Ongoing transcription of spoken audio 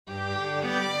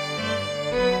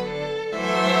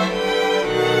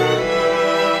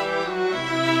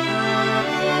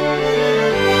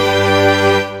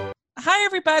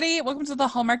everybody. Welcome to the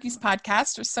Hallmarkies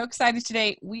podcast. We're so excited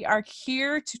today. We are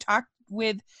here to talk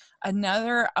with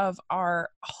another of our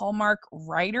Hallmark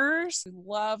writers. We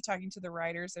love talking to the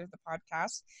writers of the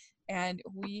podcast. And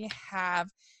we have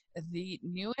the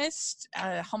newest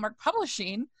Hallmark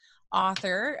Publishing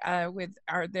author with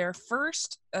their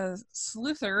first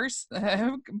Sleuthers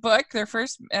book, their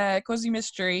first cozy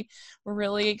mystery. We're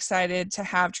really excited to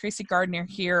have Tracy Gardner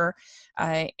here,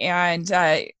 and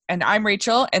I'm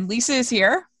Rachel, and Lisa is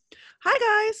here.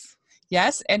 Hi guys.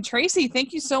 Yes, and Tracy,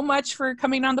 thank you so much for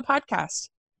coming on the podcast.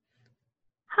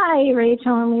 Hi,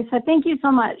 Rachel and Lisa. Thank you so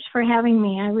much for having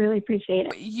me. I really appreciate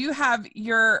it. You have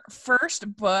your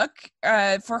first book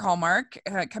for Hallmark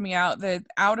coming out, the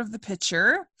Out of the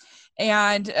Picture.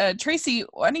 And Tracy,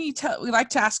 why don't you we like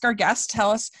to ask our guests,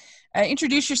 tell us,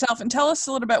 introduce yourself and tell us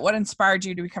a little bit what inspired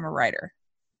you to become a writer.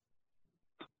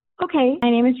 Okay, my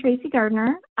name is Tracy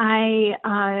Gardner.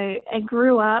 I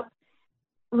grew up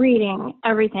reading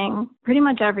everything, pretty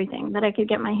much everything that I could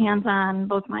get my hands on.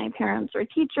 Both my parents were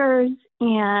teachers,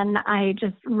 and I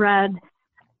just read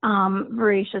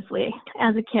voraciously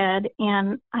as a kid.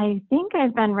 And I think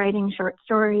I've been writing short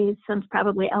stories since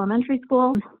probably elementary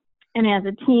school. And as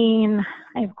a teen,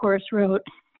 I, of course, wrote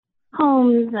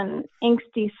poems and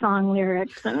angsty song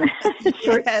lyrics and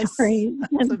short stories.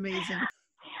 That's amazing.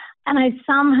 And I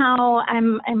somehow,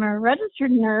 I'm a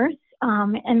registered nurse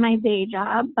in my day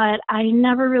job, but I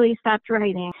never really stopped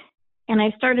writing. And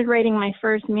I started writing my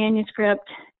first manuscript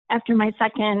after my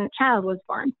second child was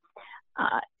born.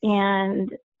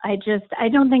 And I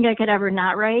don't think I could ever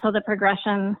not write. So the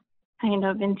progression kind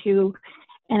of into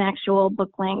an actual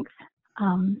book length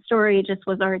story just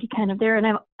was already kind of there.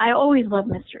 And I always loved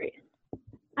mysteries.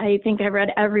 I think I read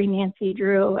every Nancy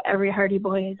Drew, every Hardy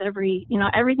Boys, everything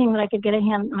that I could get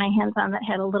my hands on that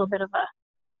had a little bit of a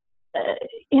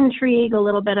intrigue, a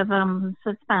little bit of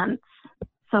suspense.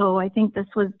 So I think this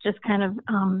was just kind of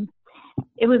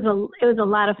it was a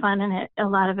lot of fun, and a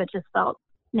lot of it just felt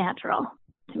natural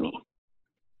to me.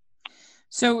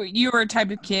 So you were a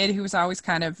type of kid who was always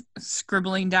kind of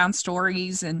scribbling down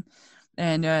stories and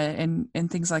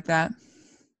things like that?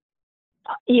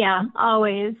 Yeah,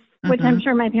 always, which I'm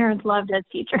sure my parents loved as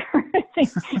teachers.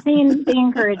 they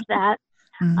encouraged that.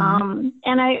 Mm-hmm.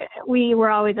 And we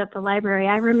were always at the library.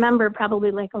 I remember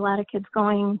probably like a lot of kids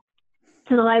going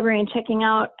to the library and checking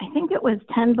out, I think it was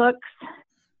 10 books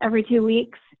every 2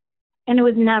 weeks, and it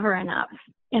was never enough.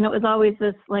 And it was always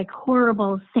this like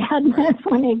horrible sadness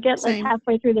when they get like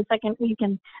halfway through the second week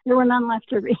and there were none left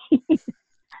to read.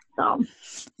 So,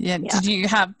 yeah. Did you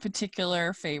have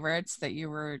particular favorites that you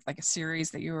were, like a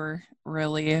series that you were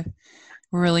really,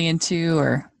 really into,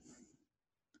 or?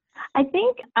 I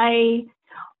think I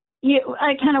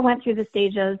kind of went through the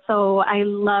stages. So I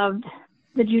loved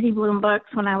the Judy Blume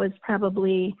books when I was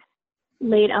probably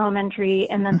late elementary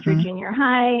and then through junior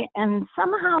high. And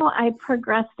somehow I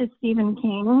progressed to Stephen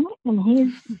King, and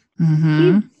he's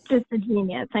just a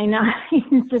genius. I know,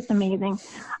 he's just amazing.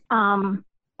 And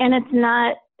it's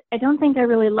not, I don't think I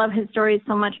really love his stories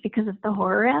so much because of the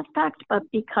horror aspect, but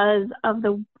because of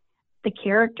the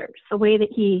characters, the way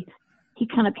that he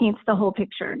kind of paints the whole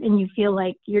picture, and you feel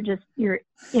like you're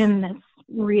in this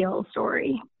real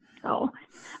story. So,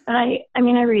 but I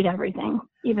read everything,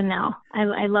 even now.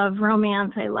 I love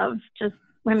romance. I love just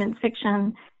women's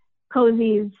fiction,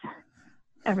 cozies,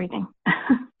 everything.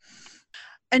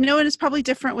 I know it is probably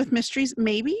different with mysteries,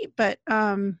 maybe, but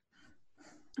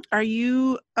are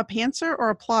you a pantser or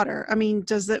a plotter? I mean,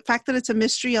 does the fact that it's a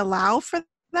mystery allow for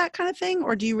that kind of thing,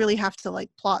 or do you really have to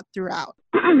like plot throughout?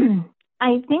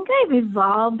 I think I've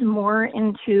evolved more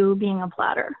into being a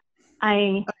plotter.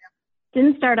 I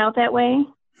didn't start out that way,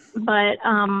 but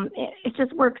it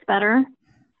just works better.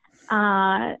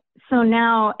 So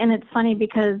now, and it's funny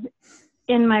because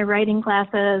in my writing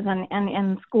classes and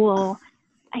in school,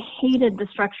 I hated the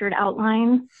structured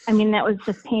outline. I mean, that was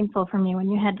just painful for me when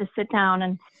you had to sit down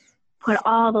and put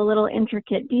all the little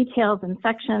intricate details and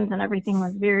sections, and everything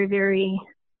was very, very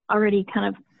already kind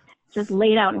of just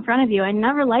laid out in front of you. I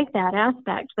never liked that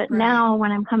aspect, but now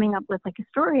when I'm coming up with like a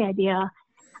story idea,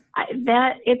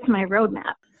 it's my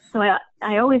roadmap. So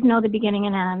I always know the beginning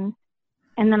and end.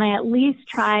 And then I at least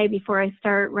try, before I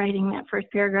start writing that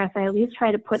first paragraph, I at least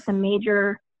try to put the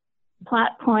major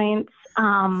plot points.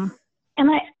 And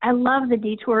I love the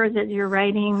detours as you're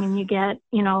writing, and you get,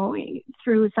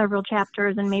 through several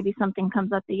chapters and maybe something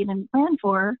comes up that you didn't plan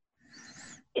for.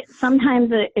 Sometimes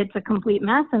it's a complete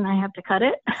mess and I have to cut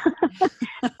it,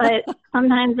 but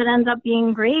sometimes it ends up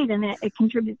being great and it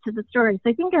contributes to the story. So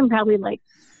I think I'm probably like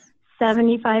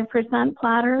 75%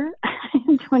 plotter,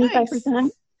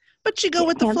 25%. But you go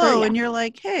with the hamper, flow, yeah. and you're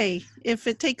like, hey, if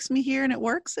it takes me here and it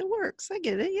works, it works. I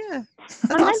get it. Yeah. That's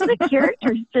Sometimes awesome. the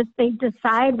characters they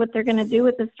decide what they're going to do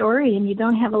with the story, and you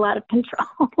don't have a lot of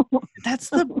control.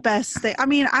 That's the best thing. I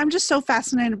mean, I'm just so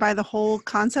fascinated by the whole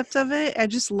concept of it. I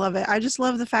just love it. I just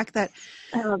love the fact that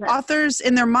I love it. authors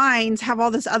in their minds have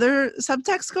all this other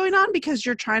subtext going on because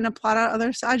you're trying to plot out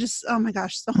other. Oh my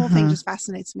gosh, the whole thing just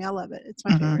fascinates me. I love it. It's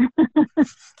my favorite.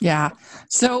 Yeah.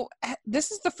 So this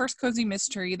is the first cozy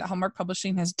mystery that Hallmark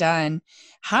Publishing has done.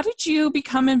 How did you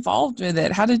become involved with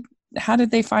it? How did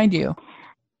they find you?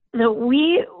 So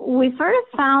we sort of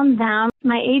found them.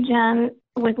 My agent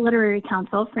with Literary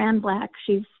Council, Fran Black,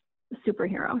 she's a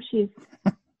superhero. She's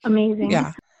amazing.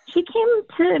 Yeah. She came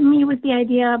to me with the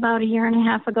idea about a year and a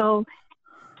half ago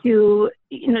to,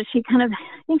 she kind of,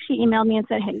 I think she emailed me and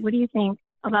said, hey, what do you think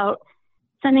about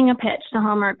sending a pitch to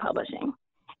Hallmark Publishing?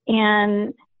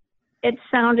 And it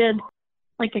sounded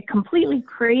like a completely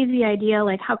crazy idea.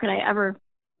 Like, how could I ever,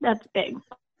 that's big.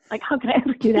 Like, how could I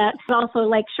ever do that? But also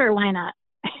like, sure, why not?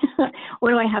 What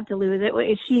do I have to lose?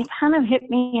 She kind of hit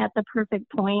me at the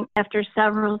perfect point after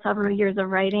several years of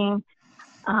writing,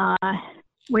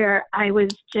 where I was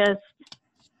just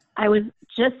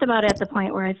about at the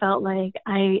point where I felt like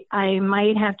I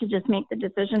might have to just make the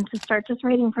decision to start just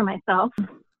writing for myself,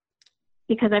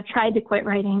 because I've tried to quit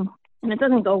writing and it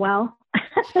doesn't go well.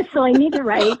 So I need to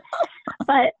write,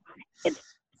 but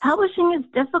publishing is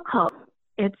difficult.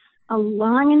 It's a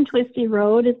long and twisty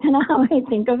road is kind of how I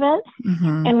think of it.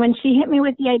 Mm-hmm. And when she hit me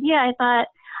with the idea, I thought,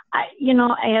 I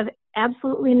have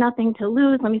absolutely nothing to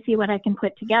lose. Let me see what I can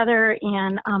put together.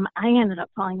 And I ended up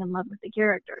falling in love with the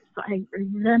characters. So I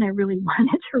really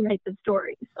wanted to write the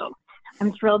story. So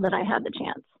I'm thrilled that I had the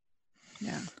chance.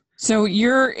 Yeah. So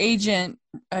your agent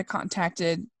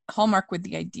contacted Hallmark with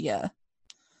the idea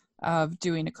of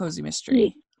doing a cozy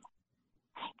mystery.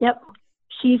 Yep.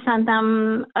 She sent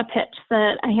them a pitch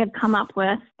that I had come up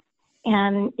with,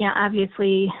 and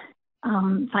obviously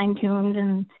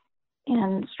fine-tuned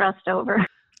and stressed over.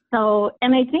 So,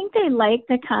 and I think they liked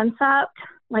the concept,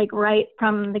 like right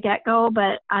from the get-go,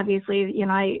 but obviously,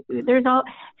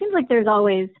 seems like there's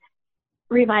always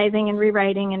revising and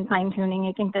rewriting and fine-tuning.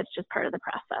 I think that's just part of the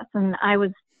process. And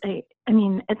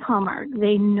it's Hallmark.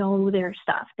 They know their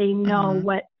stuff. They know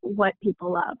what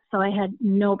people love. So I had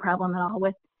no problem at all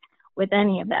with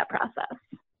any of that process.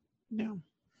 Yeah.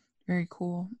 Very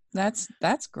cool. That's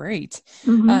great.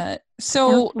 Mm-hmm.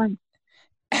 So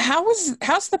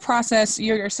how's the process?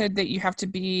 You said that you have to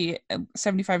be a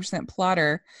 75%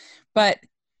 plotter, but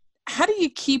how do you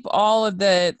keep all of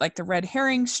the red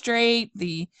herring straight,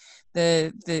 the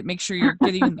make sure you're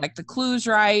getting the clues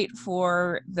right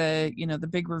for the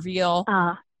big reveal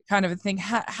kind of a thing?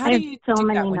 How do you so do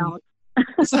many that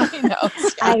notes. So many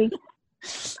notes. Yeah.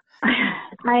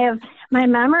 I have, my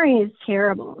memory is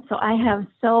terrible, so I have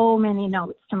so many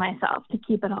notes to myself to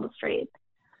keep it all straight.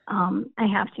 I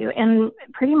have to, and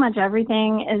pretty much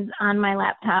everything is on my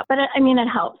laptop, but it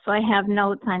helps. So I have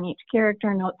notes on each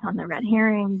character, notes on the red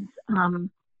herrings,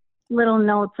 little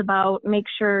notes about make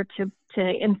sure to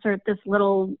insert this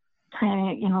little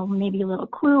tiny, maybe a little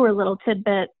clue or a little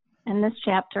tidbit in this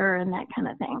chapter and that kind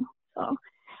of thing. So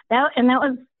that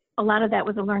was, a lot of that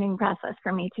was a learning process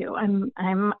for me too.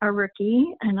 I'm a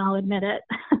rookie, and I'll admit it.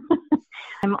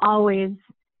 I'm always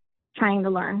trying to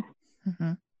learn.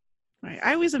 Mm-hmm. Right.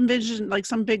 I always envision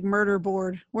some big murder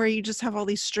board where you just have all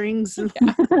these strings and,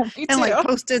 and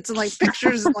Post-its and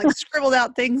pictures and scribbled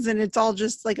out things, and it's all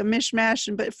just a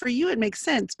mishmash. But for you, it makes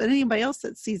sense. But anybody else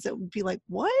that sees it would be like,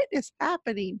 "What is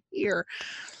happening here?"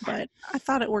 But I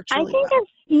thought it worked really well.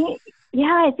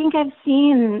 I think I've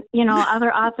seen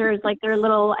other authors their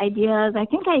little ideas. I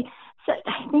think I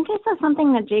saw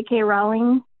something that J.K.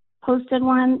 Rowling posted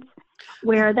once,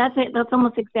 where that's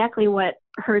almost exactly what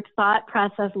her thought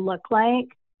process looked like.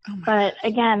 But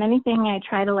again, anything I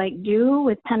try to do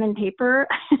with pen and paper,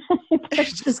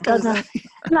 it just doesn't.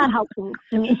 It's not helpful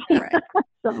to me. Right.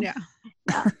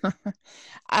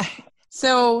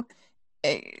 So,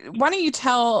 why don't you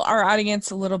tell our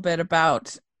audience a little bit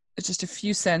about, just a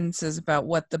few sentences about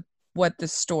what the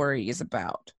story is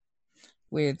about?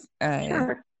 With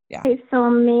Sure. Yeah. Okay, so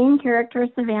main character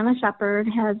Savannah Shepherd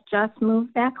has just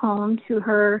moved back home to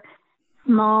her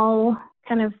small,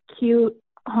 kind of cute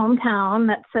hometown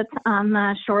that sits on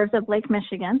the shores of Lake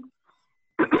Michigan.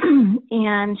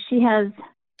 And she has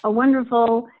a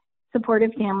wonderful,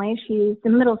 supportive family. She's the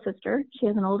middle sister. She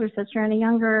has an older sister and a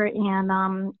younger,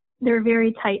 and they're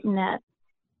very tight-knit.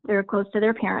 They're close to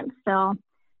their parents. So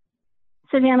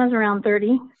Savannah's around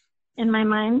 30, in my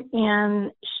mind.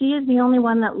 And she is the only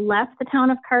one that left the town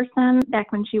of Carson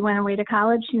back when she went away to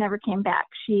college. She never came back.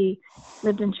 She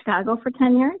lived in Chicago for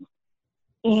 10 years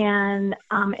and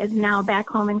is now back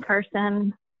home in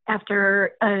Carson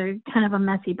after a kind of a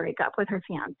messy breakup with her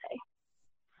fiance.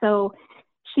 So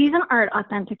she's an art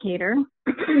authenticator.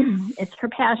 It's her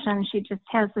passion. She just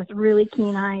has this really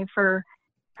keen eye for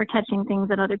catching things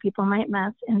that other people might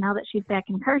miss. And now that she's back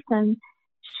in Carson,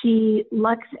 she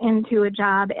lucks into a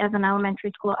job as an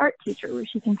elementary school art teacher where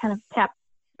she can kind of tap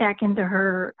back into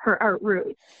her art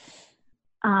roots.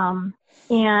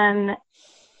 And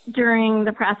during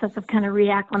the process of kind of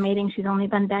reacclimating, she's only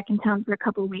been back in town for a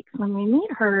couple of weeks. When we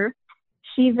meet her,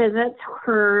 she visits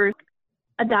her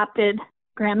adopted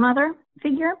grandmother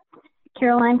figure,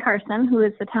 Caroline Carson, who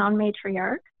is the town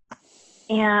matriarch,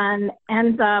 and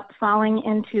ends up falling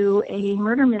into a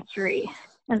murder mystery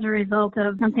as a result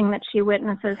of something that she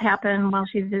witnesses happen while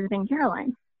she's visiting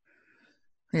Caroline.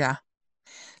 Yeah.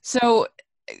 So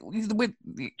with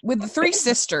the three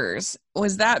sisters,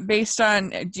 was that based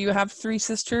on, do you have three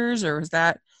sisters, or was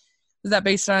that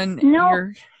based on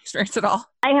your experience at all?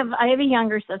 I have a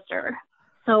younger sister.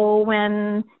 So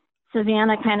when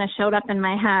Savannah kind of showed up in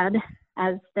my head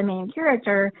as the main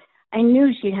character, I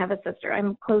knew she'd have a sister.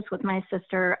 I'm close with my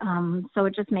sister, so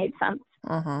it just made sense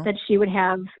that she would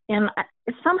have. And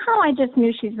somehow I just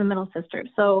knew she's the middle sister.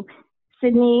 So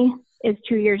Sydney is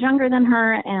 2 years younger than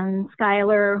her, and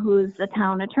Skylar, who's the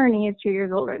town attorney, is 2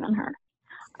 years older than her.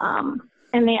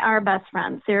 And they are best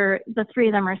friends. The three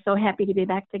of them are so happy to be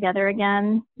back together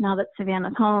again now that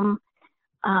Savannah's home.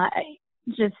 I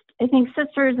think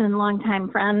sisters and longtime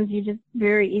friends, you just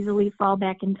very easily fall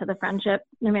back into the friendship,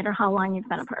 no matter how long you've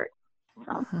been apart.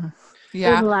 So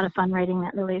It was a lot of fun writing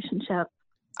that relationship.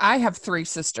 I have three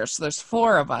sisters, so there's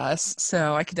four of us,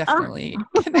 so I could definitely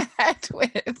connect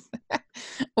with I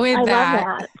that, love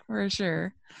that for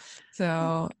sure.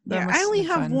 So I only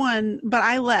have one, but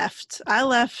I left.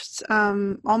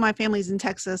 All my family's in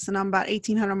Texas, and I'm about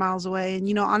 1,800 miles away.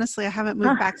 And honestly, I haven't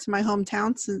moved back to my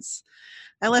hometown since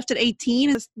I left at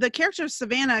 18. The character of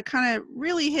Savannah kind of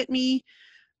really hit me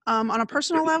on a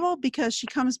personal level, because she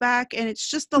comes back and it's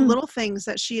just the little things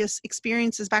that she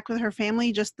experiences back with her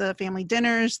family, just the family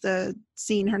dinners, the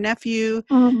seeing her nephew,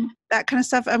 that kind of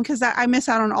stuff. Because I miss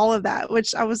out on all of that,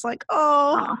 which I was like,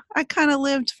 I kind of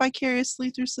lived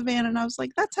vicariously through Savannah, and I was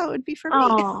like, that's how it would be for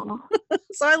me.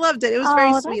 So I loved it. It was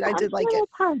very sweet. I did like it.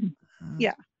 Fun.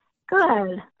 Yeah.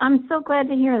 Good. I'm so glad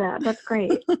to hear that. That's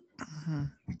great.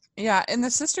 Yeah, and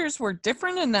the sisters were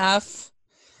different enough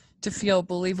to feel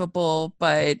believable,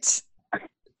 but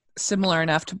similar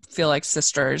enough to feel like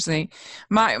sisters.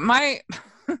 My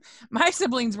my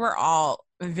siblings were all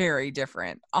very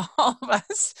different. All of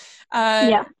us.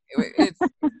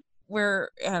 We're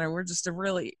just a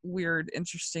really weird,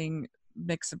 interesting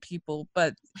mix of people,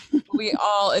 but we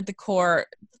all at the core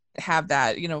have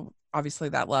that, obviously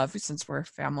that love, since we're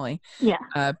family. Yeah.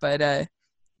 But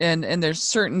and there's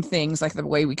certain things, like the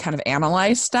way we kind of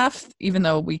analyze stuff, even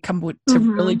though we come to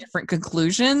really different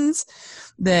conclusions,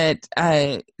 that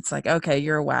it's like, okay,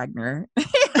 you're a Wagner.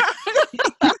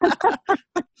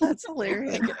 That's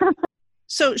hilarious.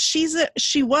 So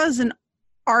she was an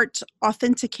art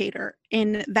authenticator,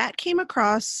 and that came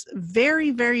across very,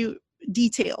 very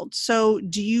detailed. So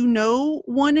do you know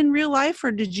one in real life, or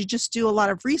did you just do a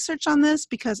lot of research on this?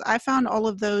 Because I found all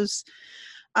of those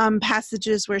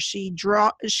passages where she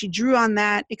drew on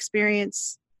that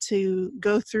experience to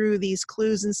go through these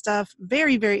clues and stuff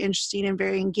very, very interesting and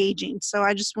very engaging. So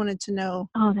I just wanted to know.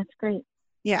 Oh, that's great.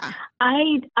 Yeah.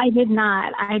 I did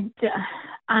not.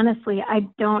 Honestly, I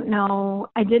don't know.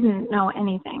 I didn't know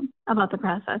anything about the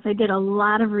process. I did a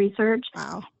lot of research.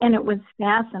 Wow. And it was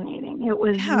fascinating. It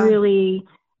was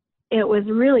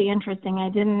really interesting. I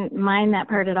didn't mind that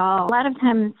part at all. A lot of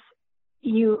times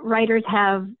writers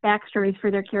have backstories for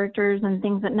their characters and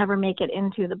things that never make it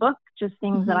into the book, just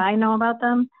things that I know about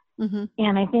them.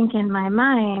 And I think in my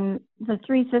mind, the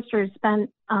three sisters spent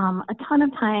a ton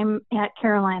of time at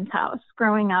Caroline's house.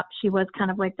 Growing up, she was kind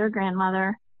of like their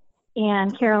grandmother,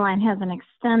 and Caroline has an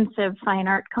extensive fine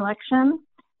art collection.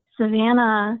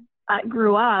 Savannah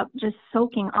grew up just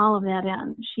soaking all of that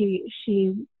in.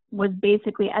 She was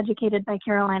basically educated by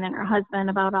Caroline and her husband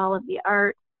about all of the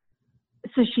art.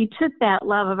 So she took that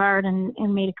love of art and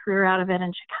made a career out of it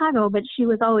in Chicago, but she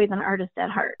was always an artist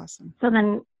at heart. Awesome. So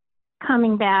then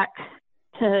coming back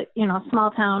to,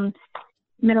 small town,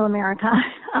 middle America,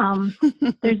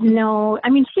 there's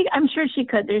I'm sure she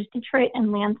could. There's Detroit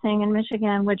and Lansing and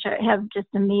Michigan, which have just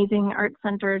amazing art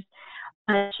centers.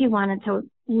 She wanted to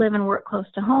live and work close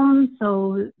to home.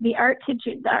 So the art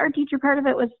teacher part of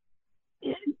it was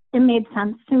it made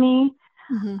sense to me.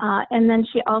 Mm-hmm. And then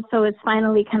she also is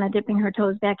finally kind of dipping her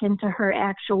toes back into her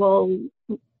actual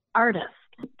artist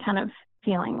kind of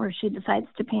feeling, where she decides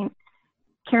to paint.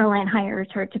 Caroline hires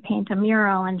her to paint a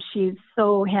mural, and she's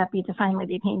so happy to finally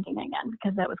be painting again,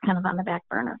 because that was kind of on the back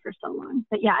burner for so long.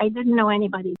 But yeah, I didn't know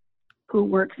anybody who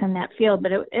works in that field,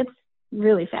 but it's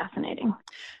really fascinating.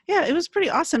 Yeah, it was pretty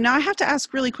awesome. Now I have to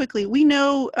ask really quickly. We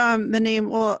know the name,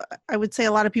 well, I would say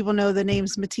a lot of people know the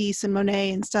names Matisse and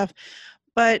Monet and stuff,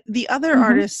 but the other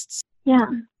artists, yeah,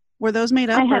 were those made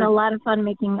up? I had a lot of fun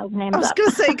making those names I was up. going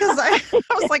to say, because I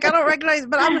was like, I don't recognize,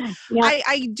 but Yeah.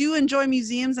 I do enjoy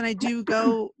museums, and I do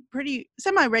go pretty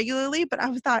semi-regularly, but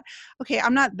I thought, okay,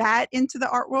 I'm not that into the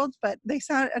art world, but they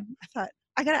sound, I thought,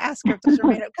 I got to ask her if those are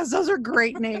made up, because those are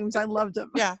great names. I loved them.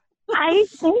 Yeah.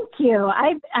 Thank you.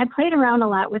 I played around a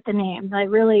lot with the names. I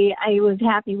was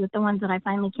happy with the ones that I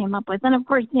finally came up with. And of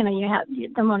course, you have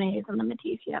the Monets and the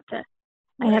Matisse.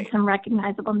 I had some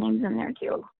recognizable names in there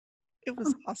too. It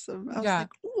was awesome. I was Yeah. like,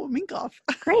 ooh, Minkoff.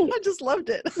 Great. I just loved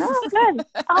it. Oh, good.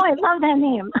 Oh, I love that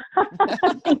name.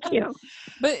 Thank you.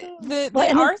 But the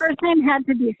And art, his first name had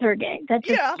to be Sergey. That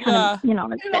just kind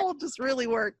of, It all just really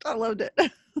worked. I loved it.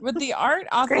 but the art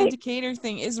authenticator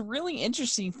thing is a really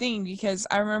interesting thing, because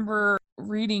I remember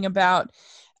reading about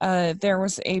there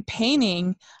was a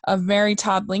painting of Mary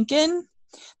Todd Lincoln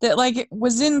that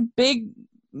was in big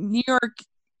New York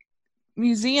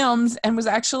museums and was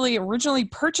actually originally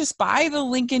purchased by the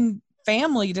Lincoln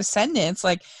family descendants.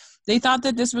 Like, they thought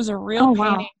that this was a real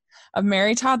painting of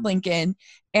Mary Todd Lincoln,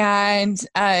 and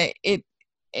it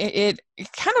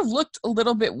kind of looked a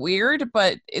little bit weird,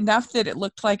 but enough that it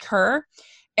looked like her.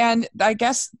 And I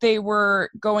guess they were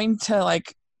going to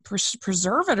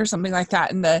preserve it or something like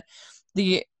that. And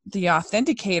the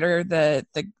authenticator,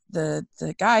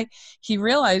 the guy, he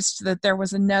realized that there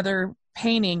was another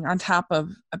painting on top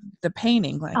of the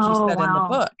painting, like he said in the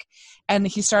book. And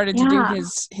he started to do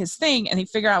his thing, and he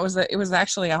figured out it was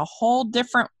actually a whole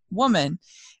different woman,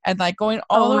 and going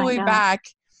all the way back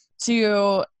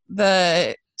to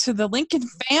the Lincoln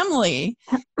family,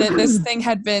 that this thing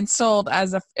had been sold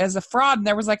as a fraud. And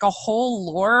there was a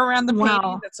whole lore around the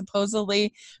painting that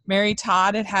supposedly Mary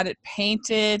Todd had it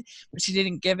painted, but she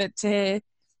didn't get to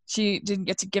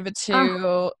give it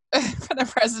to the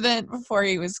president before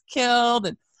he was killed,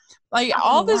 and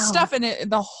all this stuff. And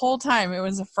the whole time it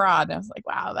was a fraud. I was like,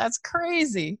 wow, that's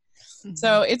crazy. Mm-hmm.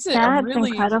 So it's that's really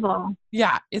incredible.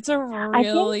 Yeah, it's a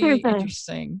really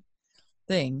interesting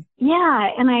thing. Yeah,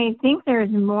 and I think there's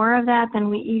more of that than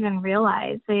we even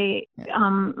realize.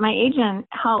 My agent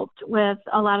helped with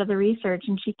a lot of the research,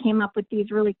 and she came up with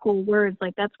these really cool words.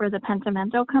 That's where the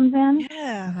pentimento comes in.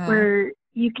 Yeah. Where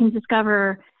you can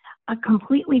discover a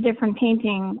completely different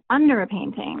painting under a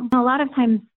painting. A lot of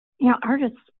times,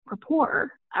 artists are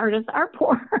poor. Artists are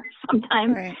poor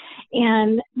sometimes, right.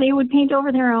 And they would paint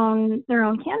over their own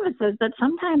canvases. But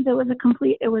sometimes it was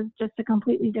just a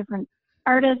completely different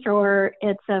artist, or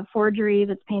it's a forgery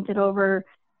that's painted over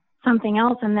something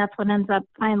else, and that's what ends up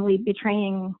finally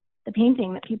betraying the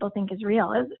painting that people think is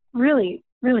real. It's really,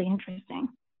 really interesting.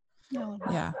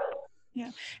 Yeah.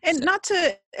 Yeah. And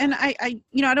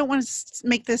I don't want to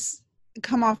make this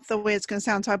come off the way it's going to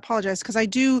sound, so I apologize, because I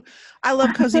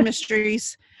love cozy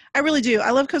mysteries. I really do.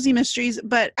 I love cozy mysteries,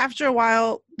 but after a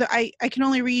while, I can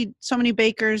only read so many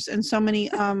bakers and so many,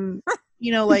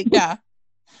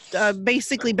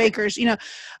 basically bakers, and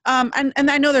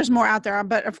I know there's more out there,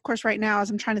 but of course right now, as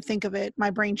I'm trying to think of it, my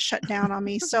brain shut down on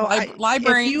me. So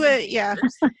library.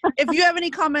 If you have any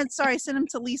comments, sorry, send them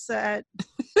to Lisa at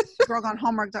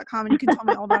girlgonehallmark.com, and you can tell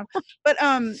me all about them. But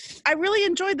I really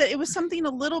enjoyed that. It was something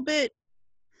a little bit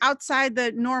outside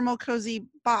the normal cozy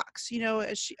box. An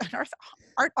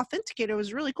art authenticator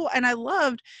was really cool, and I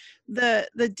loved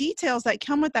the details that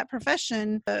come with that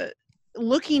profession.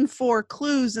 Looking for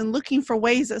clues and looking for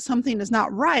ways that something is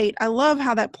not right. I love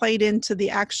how that played into the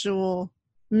actual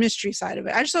mystery side of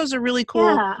it. I just thought it was a really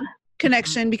cool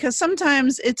connection, because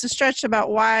sometimes it's a stretch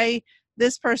about why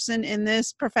this person in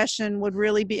this profession would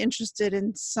really be interested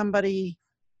in somebody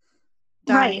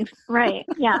dying. Right.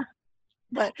 Yeah.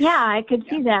 But yeah, I could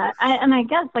see that. I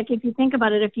guess, if you think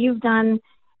about it, if you've done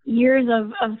years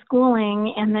of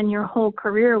schooling and then your whole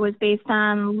career was based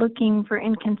on looking for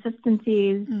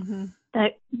inconsistencies, mm-hmm.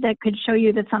 that could show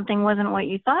you that something wasn't what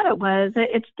you thought it was,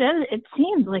 it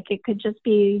seems like it could just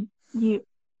be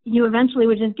you eventually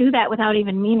would just do that without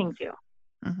even meaning to,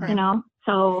 mm-hmm.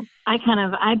 So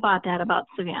I bought that about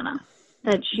Savannah,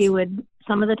 that she would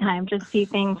some of the time just see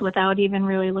things without even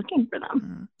really looking for them.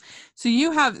 Mm-hmm. So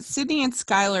you have Sydney and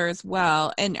Skylar as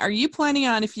well. And are you planning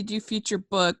on, if you do future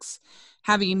books,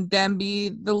 having them be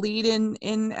the lead in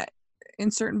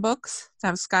in certain books to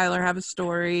have Skylar have a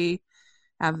story,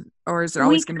 or is it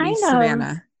always going to be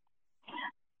Savannah?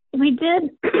 We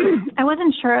did. I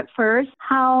wasn't sure at first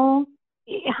how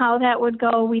that would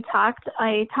go.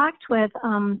 I talked with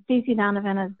Stacey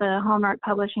Donovan as the Hallmark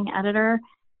Publishing editor,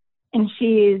 and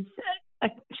she's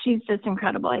just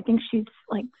incredible. I think she's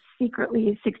like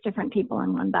secretly 6 different people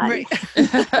in one body.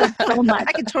 Right. So much.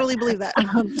 I can totally believe that.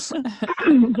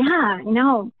 Yeah,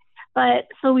 no. But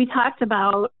so we talked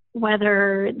about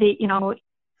whether a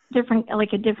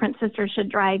different sister should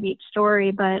drive each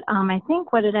story. But I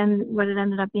think what it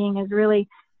ended up being is really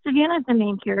Savannah's the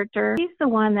main character. She's the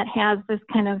one that has this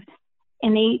kind of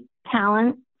innate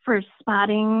talent for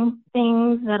spotting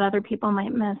things that other people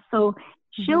might miss. So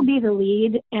she'll be the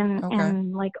lead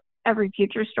in like every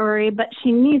future story, but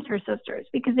she needs her sisters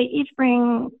because they each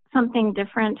bring something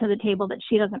different to the table that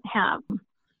she doesn't have.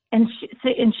 And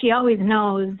she always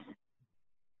knows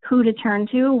who to turn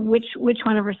to, which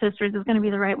one of her sisters is going to be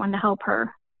the right one to help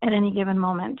her at any given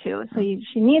moment too. So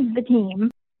she needs the team.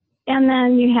 And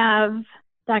then you have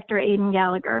Dr. Aidan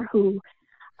Gallagher, who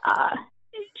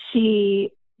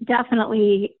she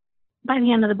definitely, by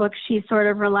the end of the book, she sort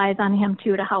of relies on him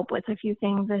too to help with a few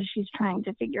things as she's trying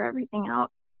to figure everything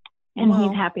out. And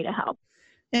he's happy to help.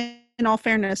 In all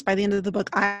fairness, by the end of the book,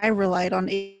 I relied on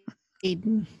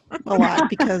Aidan a lot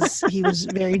because he was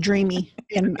very dreamy.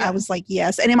 And I was like,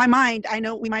 yes. And in my mind, I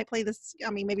know we might play this. I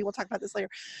mean, maybe we'll talk about this later.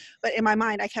 But in my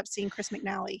mind, I kept seeing Chris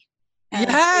McNally.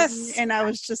 Yes. And I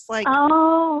was just like,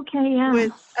 oh, okay, yeah.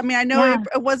 I know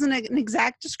it wasn't an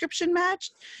exact description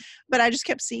match, but I just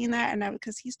kept seeing that. And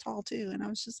because he's tall too. And I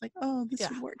was just like, oh, this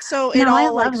would work. So it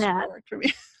all like worked for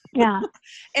me. Yeah.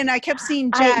 And I kept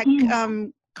seeing Jack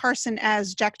Carson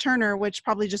as Jack Turner, which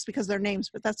probably just because their names,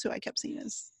 but that's who I kept seeing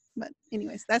as. But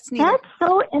anyways, that's neat. That's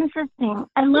so interesting.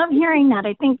 I love hearing that.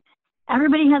 I think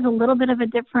everybody has a little bit of a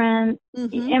different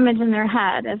image in their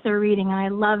head as they're reading, and I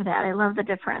love that. I love the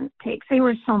different takes. They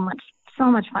were so much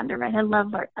fun to write. I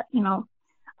love,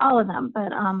 all of them.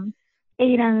 But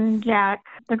Aidan, Jack,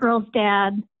 the girl's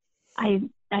dad, I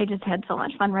just had so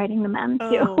much fun writing the men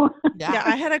too. Yeah,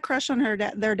 I had a crush on their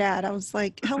dad. I was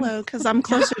like, hello, because I'm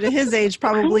closer to his age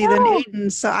probably than Aidan.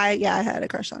 So I had a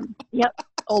crush on him. Yep.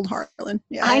 Old Harlan.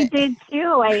 Yeah. I did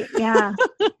too.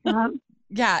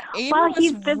 Yeah, Aidan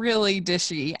was really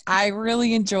dishy. I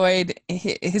really enjoyed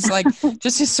his like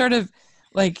just his sort of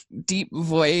like deep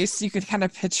voice. You could kind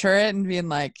of picture it and being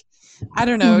like, I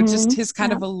don't know, just his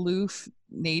kind of aloof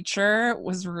nature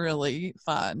was really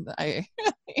fun.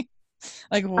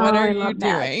 Like, what are you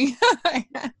doing?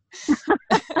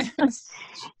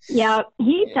 Yeah,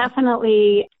 he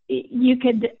definitely, you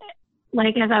could,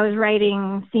 like, as I was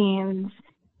writing scenes,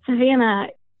 Savannah,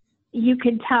 you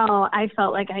could tell, I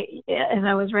felt like as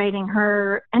I was writing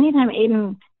her, anytime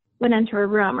Aidan went into her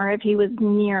room or if he was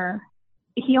near,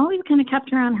 he always kind of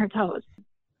kept her on her toes.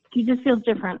 He just feels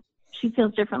different. She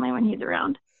feels differently when he's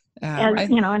around.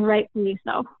 And rightfully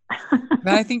so.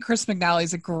 But I think Chris McNally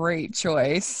is a great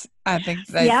choice. I think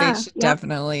that they should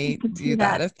definitely do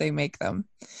that if they make them.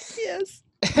 Yes.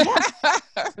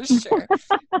 For sure.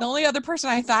 The only other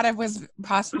person I thought of was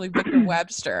possibly Victor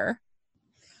Webster.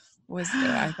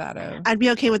 I thought of. I'd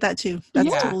be okay with that too.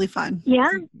 That's totally fine. Yeah,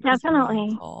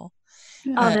 definitely. Oh,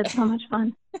 that's so much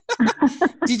fun.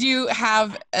 Did you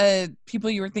have people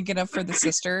you were thinking of for the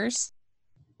sisters?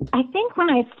 I think when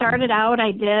I started out,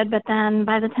 I did, but then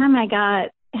by the time I got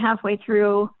halfway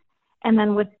through, and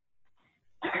then with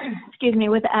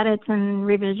edits and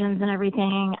revisions and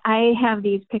everything, I have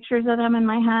these pictures of them in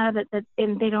my head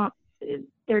and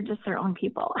they're just their own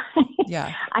people.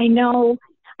 Yeah. I know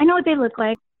what they look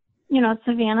like.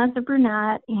 Savannah's a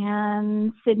brunette,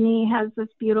 and Sydney has this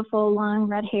beautiful long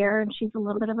red hair, and she's a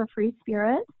little bit of a free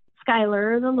spirit.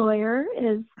 Skylar, the lawyer,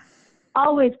 is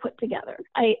always put together.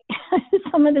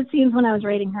 Some of the scenes when I was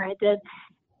writing her,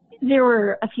 there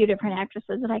were a few different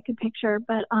actresses that I could picture,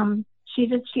 but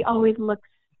she always looks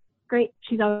great.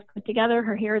 She's always put together.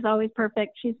 Her hair is always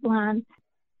perfect. She's blonde.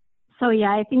 So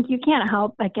yeah, I think you can't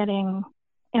help but getting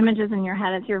images in your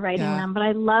head as you're writing them. But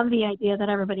I love the idea that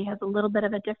everybody has a little bit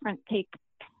of a different take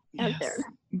out there.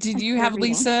 Did you have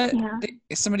Lisa,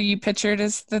 somebody you pictured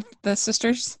as the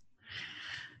sisters?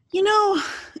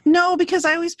 No, because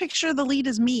I always picture the lead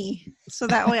as me. So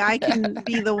that way I can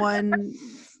be the one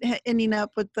ending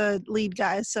up with the lead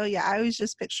guys. So yeah, I always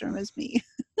just picture him as me.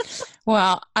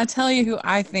 Well, I'll tell you who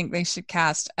I think they should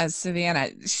cast as Savannah.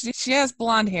 She has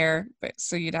blonde hair, but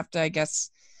so you'd have to, I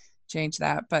guess, change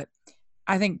that. But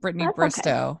I think Brittany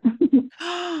Bristow.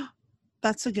 Okay.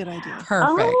 That's a good idea.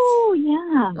 Perfect. Oh,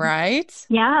 yeah. Right?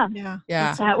 Yeah. Yeah.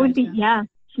 Yeah. That would be,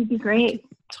 she'd be great.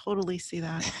 totally see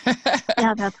that.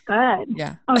 Yeah, that's good.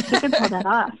 Yeah. Oh, she could pull that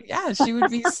off. Yeah, she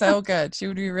would be so good. She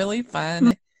would be really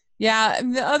fun. Yeah,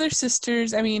 and the other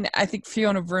sisters, I mean, I think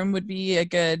Fiona Vroom would be a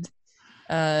good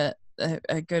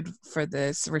a good for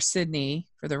this, for Sydney,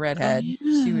 for the redhead.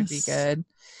 Oh, She would be yes. good.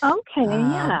 Okay,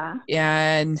 yeah.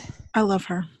 And I love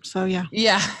her. So yeah.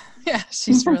 yeah,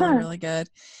 she's really, really good.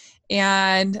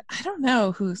 And I don't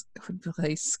know who would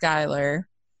play Skylar.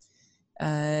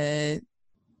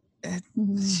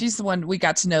 She's the one we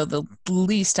got to know the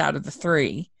least out of the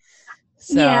three.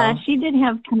 So. Yeah, she did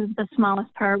have kind of the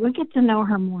smallest part. We'll get to know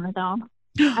her more, though.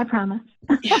 I promise.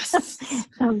 Yes.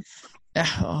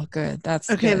 Oh, good.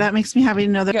 That's okay. good. That makes me happy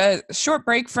to know that. A short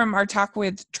break from our talk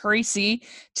with Tracy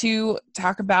to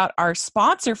talk about our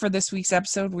sponsor for this week's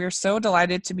episode. We're so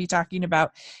delighted to be talking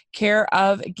about Care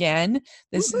of again.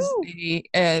 This Woo-hoo. is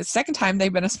the second time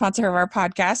they've been a sponsor of our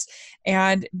podcast,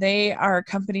 and they are a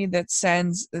company that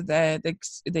sends that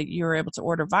you're able to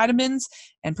order vitamins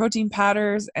and protein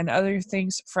powders and other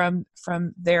things from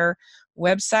their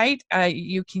website.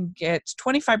 You can get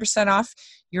 25% off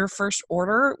your first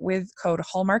order with code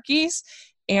Hallmarkies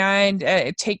and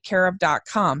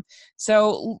takecareof.com.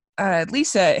 So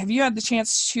Lisa, have you had the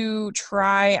chance to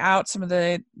try out some of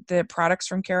the products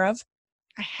from Care of?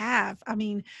 I have. I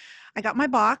mean, I got my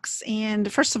box, and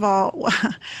first of all,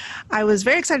 I was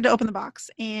very excited to open the box.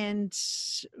 And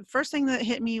first thing that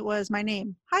hit me was my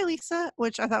name, "Hi Lisa,"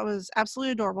 which I thought was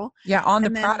absolutely adorable. Yeah, on the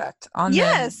product.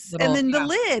 Yes, and then the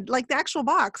lid, like the actual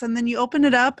box, and then you open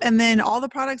it up, and then all the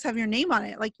products have your name on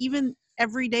it. Like even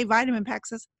everyday vitamin pack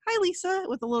says, "Hi Lisa,"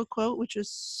 with a little quote, which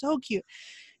is so cute.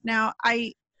 Now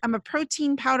I'm a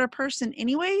protein powder person,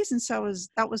 anyways, and so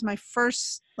that was my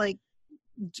first like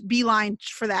beeline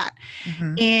for that.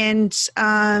 Mm-hmm.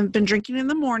 And been drinking in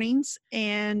the mornings.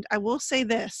 And I will say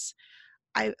this,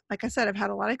 like I said, I've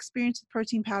had a lot of experience with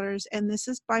protein powders, and this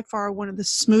is by far one of the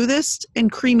smoothest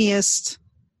and creamiest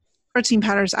protein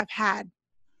powders I've had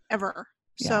ever.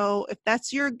 Yeah. So if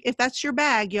that's your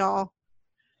bag, y'all,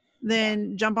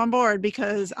 then jump on board,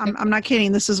 because I'm not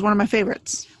kidding. This is one of my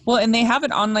favorites. Well, and they have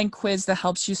an online quiz that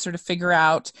helps you sort of figure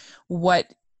out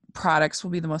what products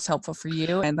will be the most helpful for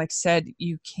you. And like I said,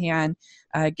 you can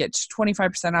get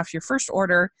 25% off your first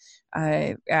order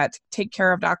at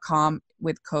takecareof.com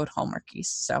with code Hallmarkies.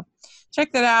 So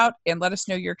check that out and let us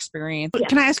know your experience.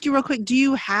 Can I ask you real quick, do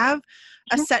you have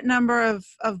a set number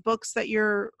of books that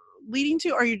you're leading to,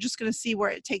 or you're just going to see where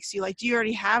it takes you? Like, do you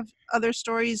already have other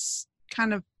stories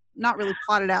kind of not really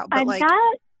plotted out, but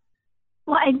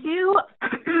well, I do.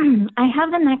 I have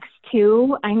the next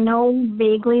two. I know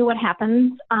vaguely what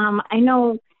happens. I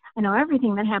know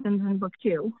everything that happens in book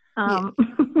 2.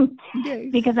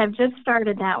 Because I've just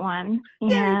started that one.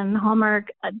 And Hallmark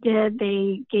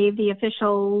they gave the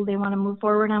official, they want to move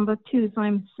forward on book 2. So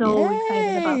I'm so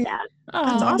excited about that. Oh,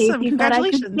 that's awesome.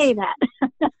 Congratulations. I could say that.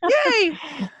 Yay.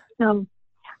 So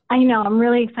I know, I'm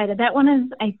really excited. That one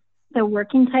is, the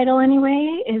working title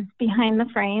anyway is Behind the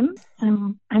Frame.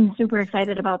 I'm super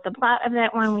excited about the plot of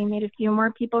that one. We meet a few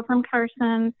more people from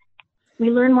Carson. We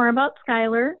learn more about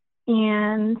Skylar,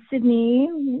 and Sydney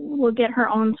will get her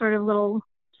own sort of little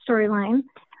storyline.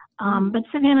 But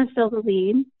Savannah's still the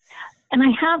lead. And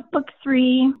I have book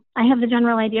 3. I have the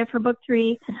general idea for book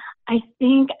 3. I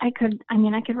think I could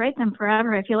write them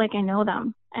forever. I feel like I know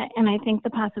them. And I think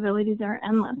the possibilities are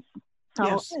endless.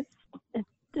 So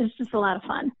it's just a lot of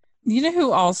fun. You know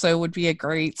who also would be a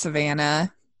great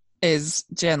Savannah is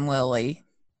Jen Lilly.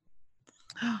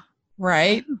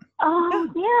 Right?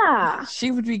 Oh, yeah. She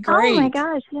would be great. Oh, my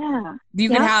gosh, yeah. You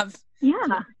could have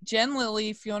Jen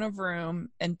Lilly, Fiona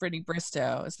Vroom, and Brittany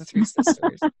Bristow as the 3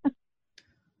 sisters.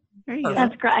 There you go.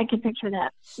 That's great. I can picture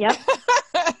that. Yep.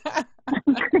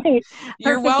 Great.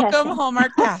 You're Perfect welcome, casting.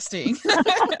 Hallmark Casting.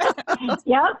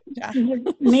 Yep. Yeah.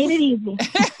 You made it easy.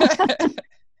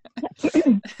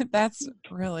 That's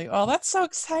so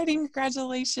exciting.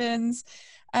 Congratulations.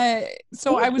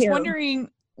 So Thank I was you. wondering,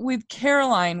 with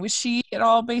Caroline, was she at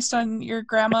all based on your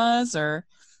grandma's or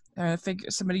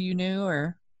somebody you knew,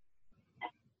 or?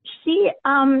 She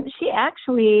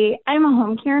actually, I'm a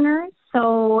home care nurse,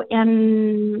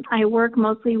 and I work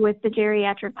mostly with the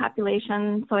geriatric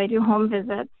population, so I do home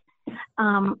visits,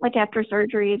 like after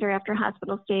surgeries or after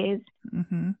hospital stays.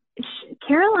 Mm-hmm.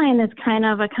 Caroline is kind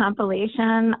of a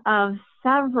compilation of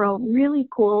several really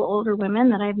cool older women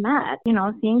that I've met,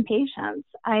 seeing patients.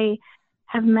 I've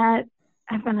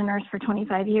been a nurse for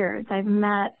 25 years. I've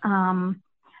met a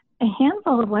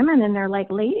handful of women in their late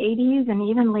 80s and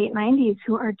even late 90s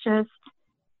who are just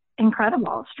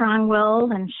incredible,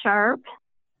 strong-willed and sharp,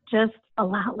 just a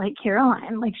lot like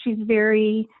Caroline. Like, she's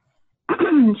very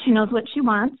She knows what she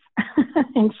wants,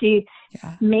 and she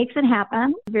Yeah. makes it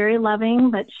happen. Very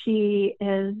loving, but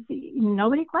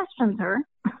nobody questions her.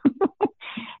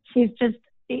 She's just,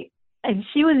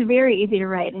 she was very easy to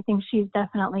write. I think she's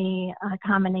definitely a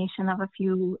combination of a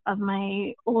few of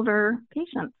my older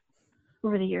patients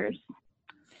over the years.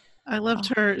 I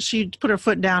loved her. She put her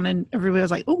foot down and everybody was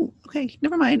like, oh, okay,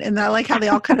 never mind. And I like how they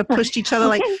all kind of pushed each other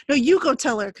like, no, you go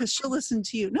tell her because she'll listen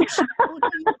to you. No, no,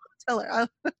 you go tell her.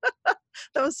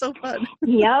 That was so fun.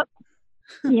 Yep.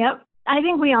 I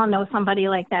think we all know somebody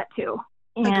like that too.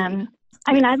 And Agreed.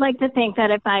 I mean, I'd like to think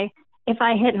that if I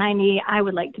hit 90, I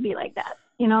would like to be like that.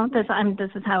 This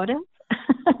is how it is.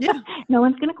 Yeah. No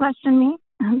one's going to question me.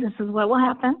 This is what will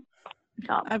happen.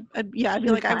 So, I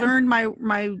feel like I've earned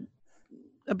my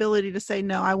ability to say,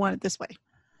 no, I want it this way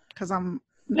because I'm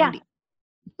 90.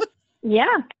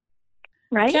 Yeah.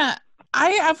 Right? Yeah.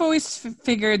 I've always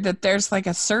figured that there's like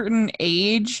a certain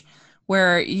age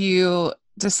where you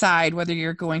decide whether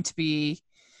you're going to be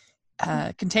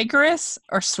cantankerous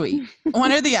or sweet,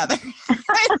 one or the other.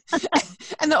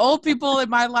 And the old people in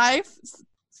my life,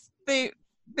 they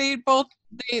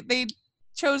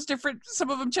chose different. Some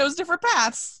of them chose different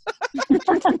paths.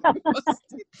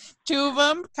 Two of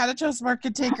them kind of chose more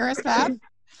cantankerous path.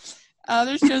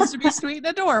 Others chose to be sweet and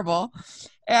adorable.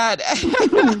 And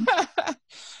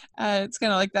it's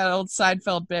kind of like that old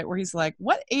Seinfeld bit where he's like,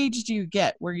 what age do you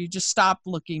get where you just stop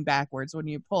looking backwards when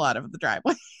you pull out of the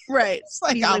driveway? Right. It's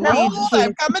like, He's I'm like, old,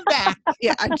 I'm coming back.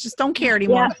 Yeah, I just don't care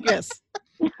anymore. Yeah. Yes.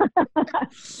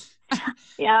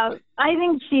 Yeah, I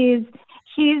think she's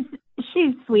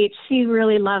sweet. She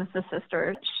really loves the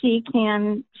sisters. She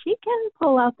can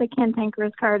pull out the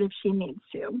cantankerous card if she needs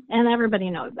to, and everybody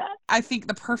knows that. I think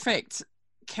the perfect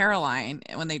Caroline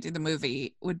when they do the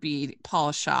movie would be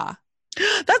Paula Shaw,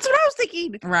 That's what I was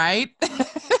thinking. right?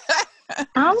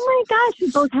 Oh my gosh,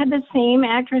 we both had the same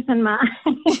actress in mind.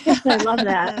 I love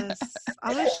that. Yes.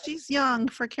 Although she's young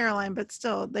for Caroline, but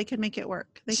still, they could make it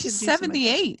work. They She's could do something.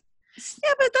 78.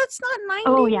 Yeah, but that's not 90.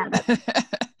 Oh yeah,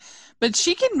 But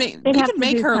she can make They'd we have can to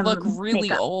make do her some look really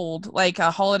makeup. old, like a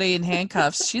Holiday in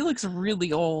Handcuffs. She looks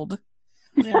really old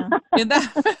Yeah. in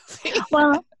that movie.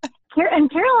 well,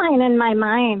 and Caroline in my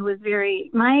mind was very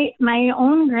my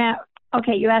own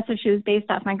okay, you asked if she was based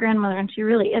off my grandmother, and she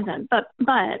really isn't. But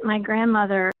my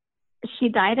grandmother, she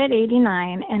died at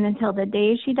 89, and until the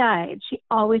day she died, she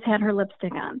always had her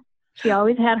lipstick on. She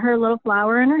always had her little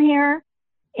flower in her hair,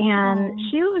 and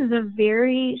she was a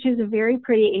very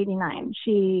pretty 89.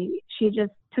 She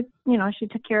just took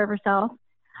care of herself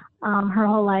her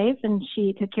whole life, and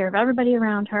she took care of everybody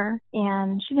around her,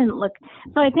 and she didn't look.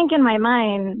 So I think in my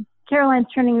mind, Caroline's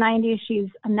turning 90. She's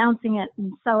announcing it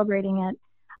and celebrating it.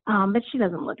 But she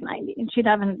doesn't look 90, and she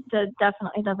definitely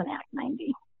doesn't act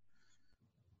 90.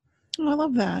 Oh, I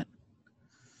love that.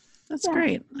 That's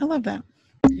great. I love that.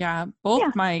 Yeah,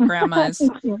 both my grandmas,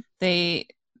 Thank you. I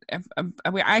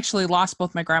actually lost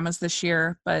both my grandmas this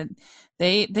year, but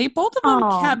they both of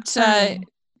them kept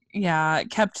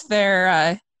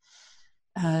their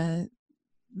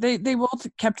they both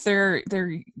kept their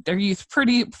youth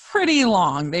pretty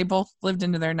long. They both lived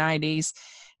into their 90s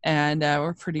and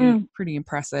were pretty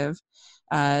impressive.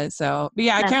 But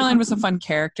yeah, Caroline was a fun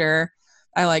character.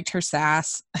 I liked her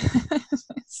sass.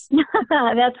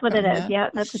 That's what it is. Yeah,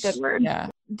 that's a good word. Yeah.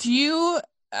 Do you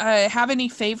have any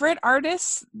favorite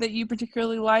artists that you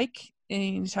particularly like? And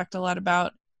you talked a lot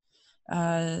about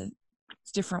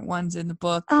different ones in the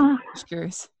book. Just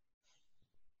curious.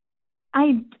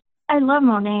 I love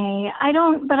Monet. I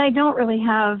don't really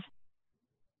have.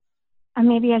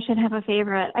 Maybe I should have a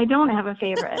favorite. I don't have a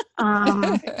favorite.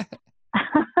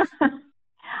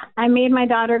 I made my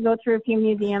daughter go through a few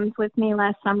museums with me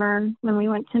last summer when we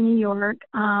went to New York,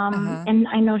 and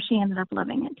I know she ended up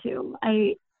loving it too.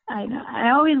 I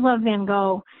always love Van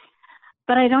Gogh,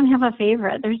 but I don't have a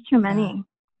favorite. There's too many.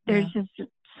 There's just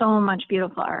so much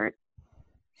beautiful art.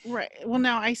 Right. Well,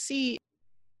 now I see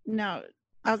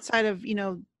outside of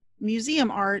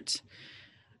museum art,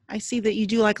 I see that you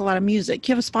do like a lot of music.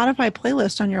 You have a Spotify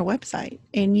playlist on your website,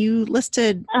 and you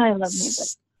listed. I love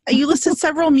music. You listed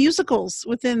several musicals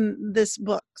within this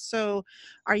book. So,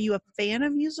 are you a fan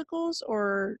of musicals,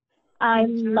 or? I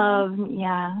love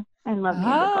musicals.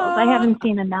 I haven't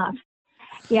seen enough.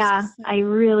 Yeah, I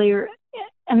really,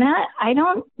 and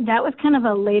that was kind of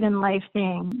a late in life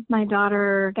thing. My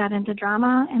daughter got into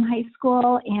drama in high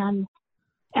school and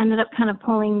ended up kind of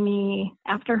pulling me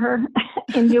after her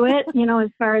into it, as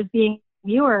far as being a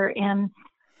viewer. And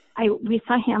we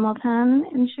saw Hamilton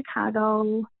in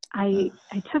Chicago. I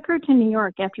took her to New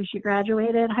York after she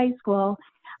graduated high school.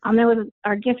 That was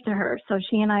our gift to her. So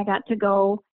she and I got to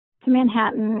go to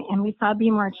Manhattan and we saw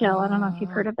Be More Chill. I don't know if you've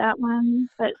heard of that one,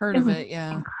 but Heard it of was it,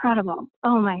 yeah. incredible.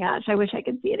 Oh my gosh, I wish I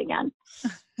could see it again.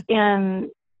 And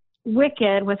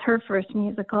Wicked was her first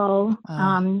musical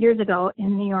years ago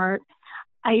in New York.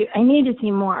 I need to see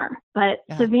more, but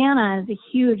Savannah is a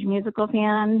huge musical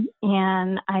fan,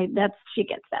 and she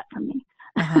gets that from me.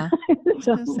 I was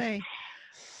gonna say.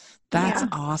 That's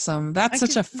awesome. That's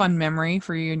such a fun memory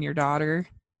for you and your daughter.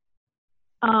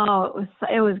 Oh,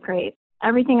 it was great.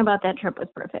 Everything about that trip was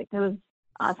perfect. It was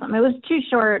awesome. It was too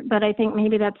short, but I think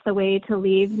maybe that's the way to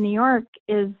leave New York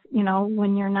is,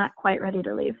 when you're not quite ready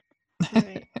to leave.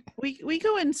 Right. We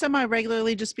go in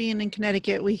semi-regularly. Just being in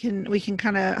Connecticut, we can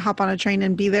kind of hop on a train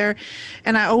and be there,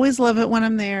 and I always love it when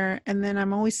I'm there, and then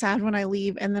I'm always sad when I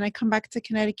leave, and then I come back to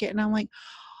Connecticut and I'm like,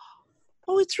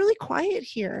 oh, it's really quiet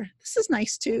here. This is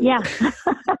nice too. Yeah.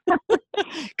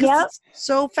 It's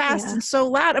so fast and so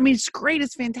loud. I mean, it's great.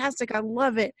 It's fantastic. I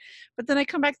love it. But then I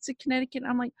come back to Connecticut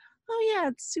and I'm like, oh yeah,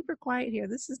 it's super quiet here.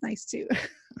 This is nice too.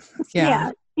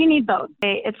 Yeah. You need both.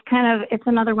 It's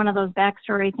another one of those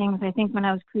backstory things. I think when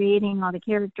I was creating all the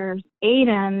characters,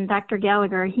 Aiden, Dr.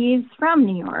 Gallagher, he's from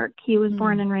New York. He was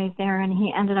born and raised there, and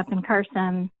he ended up in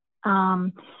Carson.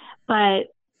 But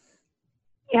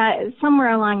yeah,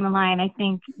 somewhere along the line, I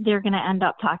think they're going to end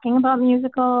up talking about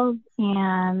musicals,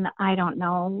 and I don't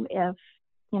know if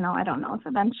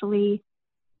eventually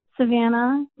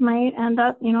Savannah might end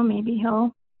up, maybe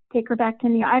he'll take her back to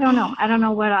New York. I don't know. I don't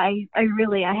know what I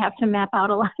have to map out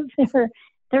a lot of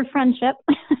their friendship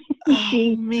and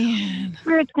see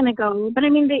where it's going to go. But I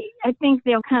mean, I think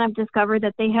they'll kind of discover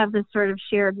that they have this sort of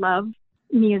shared love,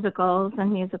 musicals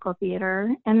and musical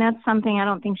theater. And that's something I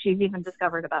don't think she's even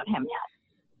discovered about him yet.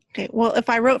 Okay. Well, if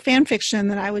I wrote fan fiction,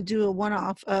 then I would do a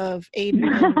one-off of Aiden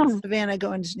and Savannah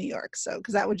going to New York. So,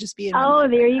 because that would just be.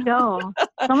 There you go.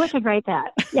 Someone should write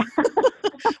that. Yeah.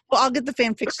 Well, I'll get the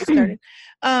fan fiction started.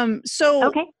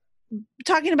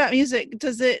 Talking about music,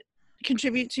 does it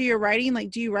contribute to your writing?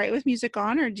 Like, do you write with music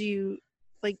on, or do you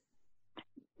like?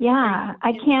 Yeah,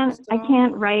 I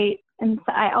can't write, and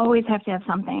I always have to have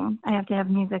something. I have to have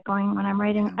music going when I'm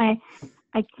writing. Yeah.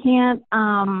 I can't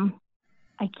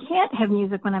have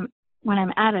music when I'm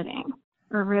editing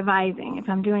or revising. If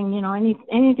I'm doing,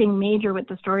 anything major with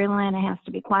the storyline, it has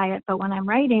to be quiet. But when I'm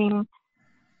writing,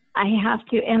 I have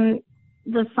to, and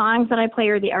the songs that I play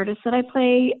or the artists that I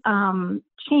play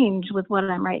change with what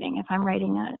I'm writing. If I'm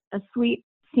writing a sweet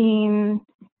scene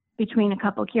between a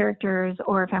couple characters,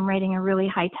 or if I'm writing a really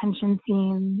high tension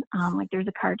scene, like there's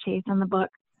a car chase in the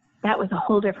book, that was a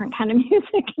whole different kind of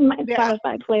music in my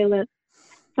Spotify playlist.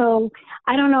 So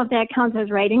I don't know if that counts as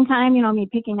writing time, me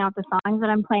picking out the songs that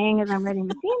I'm playing as I'm writing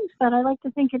the scenes, but I like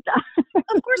to think it does.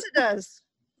 Of course it does.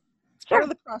 It's part of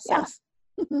the process.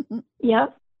 Yeah.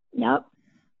 Yep.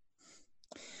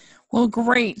 Well,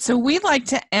 great. So we like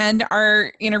to end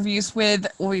our interviews with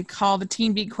what we call the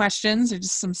Teen Beat questions. They're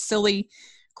just some silly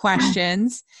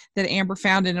questions that Amber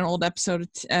found in an old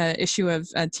issue of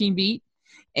Teen Beat.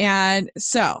 And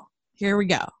so here we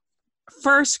go.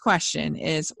 First question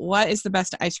is, what is the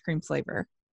best ice cream flavor?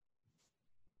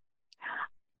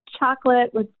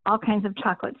 Chocolate with all kinds of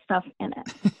chocolate stuff in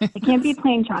it. It can't be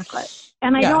plain chocolate.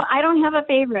 And I don't have a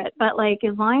favorite, but like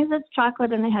as long as it's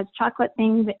chocolate and it has chocolate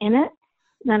things in it,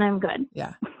 then I'm good.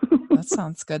 Yeah. That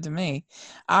sounds good to me.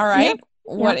 All right. Yep.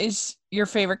 What is your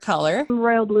favorite color?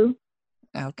 Royal blue.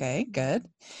 Okay, good.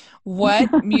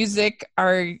 What music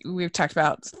we've talked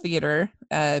about theater,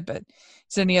 but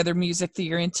is there any other music that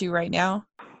you're into right now?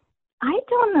 I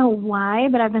don't know why,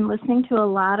 but I've been listening to a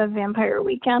lot of Vampire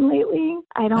Weekend lately.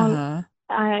 I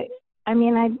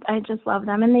just love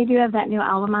them. And they do have that new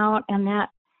album out, and that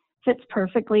fits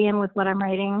perfectly in with what I'm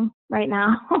writing right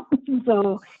now.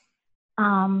 So,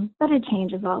 but it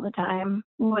changes all the time,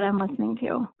 what I'm listening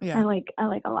to. Yeah. I like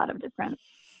a lot of different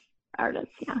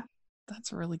artists. Yeah.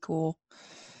 That's really cool.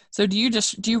 So do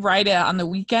you write it on the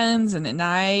weekends and at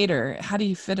night, or how do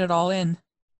you fit it all in?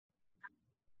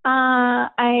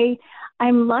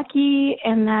 I'm lucky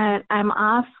in that I'm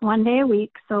off one day a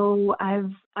week. So I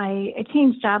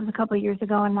changed jobs a couple of years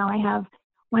ago, and now I have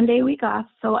one day a week off.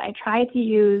 So I try to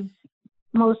use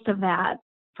most of that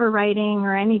for writing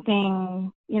or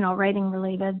anything, writing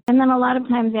related. And then a lot of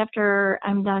times after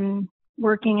I'm done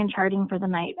working and charting for the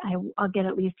night, I'll get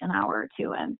at least an hour or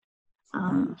two in.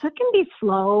 So it can be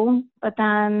slow, but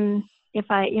then if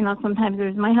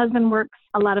sometimes my husband works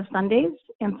a lot of Sundays,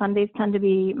 and Sundays tend to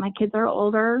be, my kids are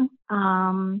older.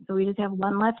 So we just have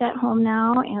one left at home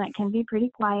now, and it can be pretty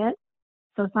quiet.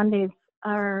 So Sundays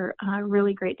are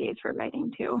really great days for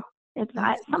writing too.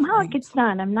 Somehow it gets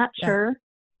done. I'm not sure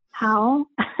how,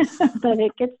 but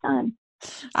it gets done.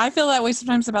 I feel that way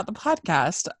sometimes about the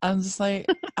podcast. I'm just like,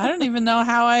 I don't even know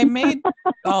how I made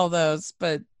all those,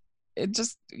 but it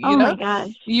just, Oh my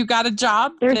gosh. you got a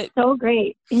job. They're so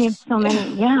great. You have so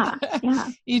many. Yeah. Yeah.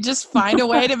 You just find a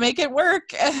way to make it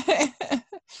work.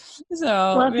 So,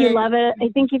 well, if you love it, I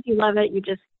think if you love it,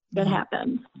 it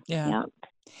happens. Yeah.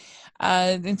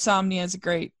 Insomnia is a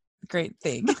great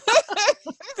thing.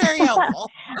 Very helpful.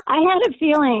 I had a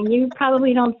feeling you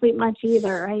probably don't sleep much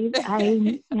either. I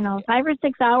 5 or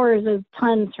 6 hours is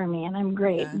tons for me, and I'm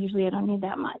great. Yeah. Usually I don't need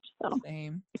that much. So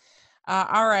Same.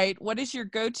 All right. What is your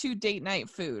go-to date night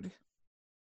food?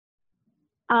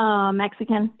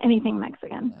 Mexican, anything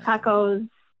Mexican. Tacos.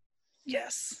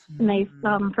 Yes. Nice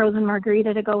frozen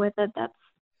margarita to go with it. That's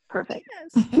perfect.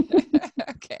 Yes.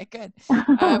 Okay, good.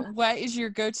 What is your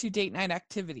go-to date night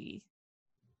activity?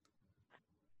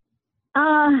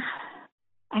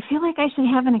 I feel like I should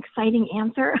have an exciting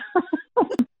answer,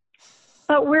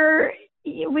 but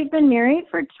we've been married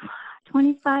for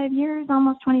 25 years,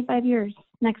 almost 25 years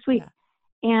next week.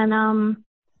 Yeah. And,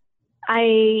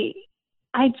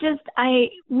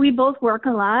 we both work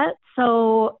a lot.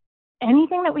 So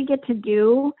anything that we get to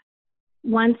do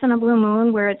once in a blue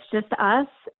moon where it's just us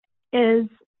is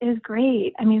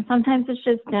great. I mean, sometimes it's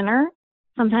just dinner.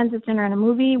 Sometimes it's dinner and a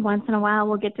movie. Once in a while,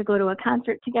 we'll get to go to a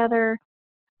concert together.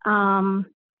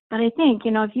 But I think,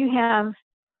 if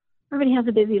everybody has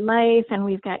a busy life and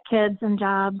we've got kids and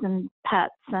jobs and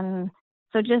pets. And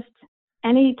so just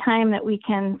any time that we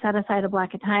can set aside a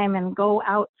block of time and go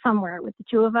out somewhere with the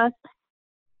two of us,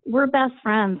 we're best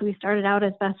friends. We started out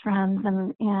as best friends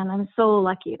and I'm so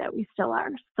lucky that we still are.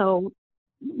 So,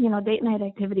 date night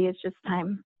activity is just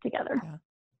time together. Yeah.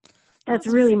 That's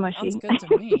really mushy. Sounds good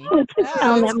to me.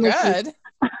 That's good.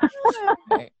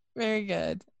 Very, very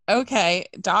good. Okay.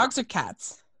 Dogs or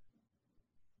cats?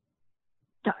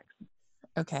 Dogs.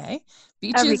 Okay.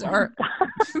 Beaches or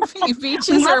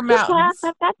beaches or mountains?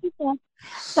 I've got to say.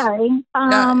 Sorry.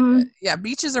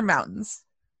 Beaches or mountains?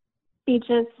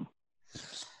 Beaches.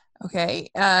 Okay.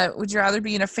 Would you rather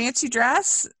be in a fancy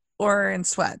dress or in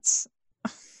sweats?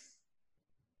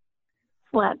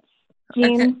 Sweats.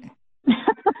 Jeans. Okay.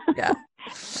 Yeah.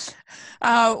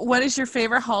 What is your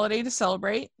favorite holiday to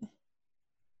celebrate?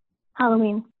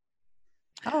 Halloween.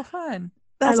 Oh, fun.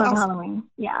 I love Halloween.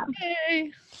 Yeah.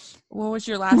 Yay. What was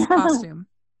your last costume?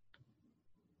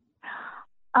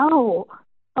 Oh,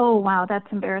 wow.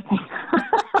 That's embarrassing.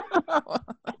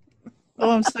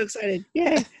 I'm so excited.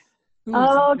 Yay.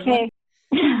 Okay.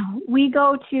 We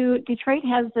go to Detroit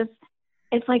has this,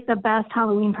 it's like the best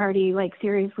Halloween party, like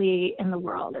seriously in the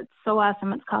world. It's so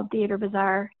awesome. It's called Theater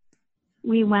Bazaar.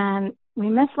 We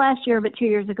missed last year, but 2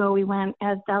 years ago we went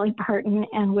as Dolly Parton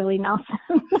and Willie Nelson.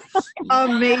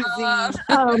 Amazing. Yes.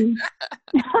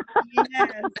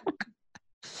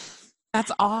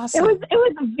 That's awesome. It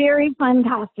was a very fun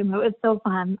costume. It was so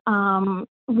fun.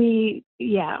 We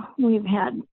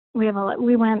went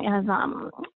as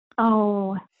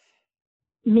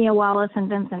Mia Wallace and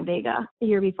Vincent Vega the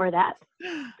year before that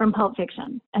from Pulp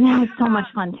Fiction, and that was so much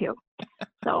fun too.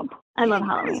 So I love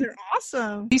Halloween. These are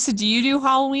awesome. Lisa, do you do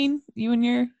Halloween? You and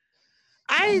your?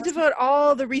 I devote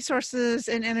all the resources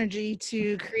and energy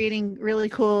to creating really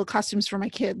cool costumes for my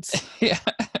kids. Yeah.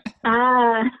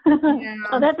 Oh,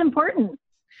 that's important.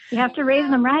 You have to raise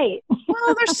them right.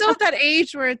 Well, they're still at that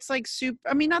age where it's like super.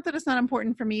 I memean, not that it's not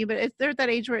important for me, but they're at that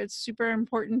age where it's super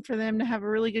important for them to have a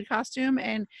really good costume.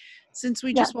 And since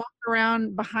we just walk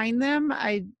around behind them,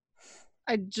 I'm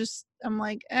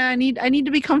like, I need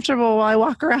to be comfortable while I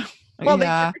walk around.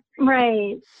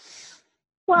 Right.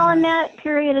 Well, in that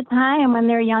period of time when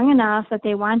they're young enough that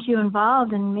they want you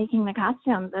involved in making the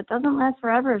costumes, it doesn't last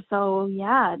forever. So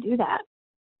yeah, do that.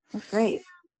 That's great.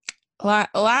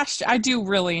 I do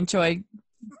really enjoy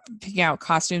picking out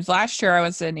costumes. Last year I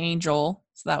was an angel,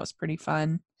 so that was pretty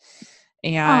fun.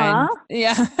 And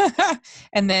yeah.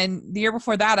 And then the year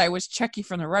before that I was Chucky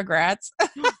from the Rugrats.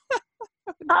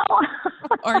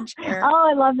 Orange hair. Oh,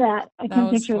 I love that. I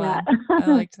can picture fun. that. I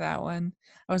liked that one.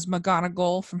 I was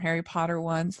McGonagall from Harry Potter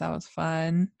once. That was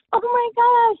fun. Oh my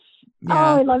gosh.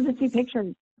 Yeah. Oh, I love to see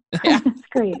pictures. Yeah. It's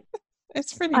great.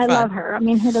 It's pretty fun. I love her. I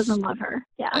mean, who doesn't love her?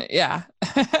 Yeah. Yeah.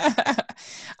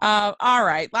 All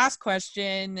right. Last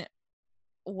question.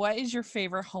 What is your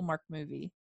favorite Hallmark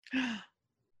movie?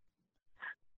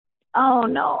 Oh,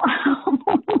 no.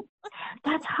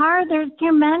 That's hard. There's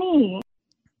too many.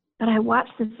 But I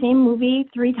watched the same movie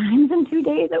 3 times in 2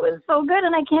 days. It was so good,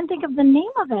 and I can't think of the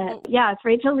name of it. Yeah, it's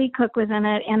Rachel Lee Cook was in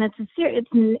it, and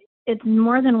it's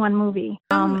more than one movie.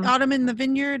 Autumn in the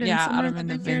Vineyard. And Autumn in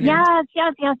the Vineyard. Yes.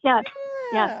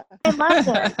 Yes. I loved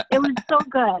it. It was so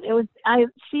good. It was,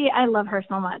 I love her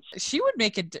so much. She would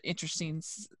make it interesting,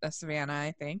 Savannah,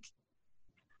 I think.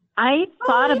 I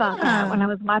thought about that when I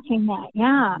was watching that.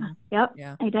 Yeah. Mhm. Yep.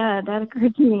 Yeah. I did. That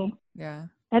occurred to me. Yeah.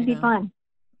 That'd be Yeah. fun.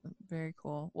 Very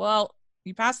cool. Well,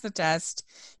 you passed the test.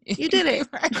 You did it.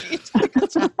 Right.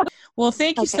 Good job. Well,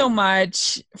 thank you Okay. so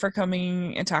much for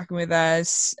coming and talking with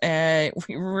us.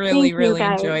 We really, Thank you, really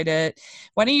guys. enjoyed it.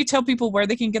 Why don't you tell people where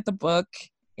they can get the book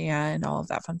and all of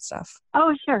that fun stuff?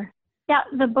 Oh, sure. Yeah,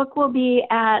 the book will be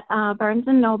at Barnes &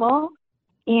 Noble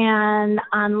and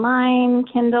online,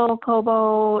 Kindle,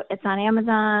 Kobo. It's on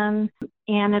Amazon,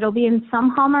 and it'll be in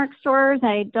some Hallmark stores.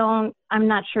 I'm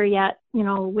not sure yet,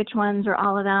 which ones or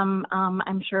all of them.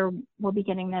 I'm sure we'll be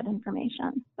getting that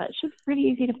information, but it should be pretty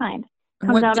easy to find.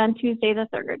 Comes out on Tuesday the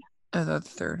 3rd. Oh, the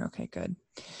 3rd. Okay, good.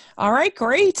 All right,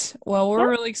 great. Well, we're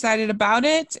really excited about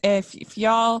it. If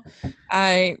y'all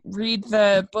read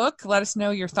the book, let us know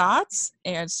your thoughts,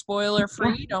 and spoiler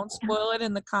free. Don't spoil it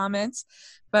in the comments,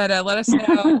 but let us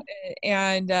know.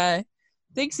 And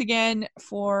thanks again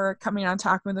for coming on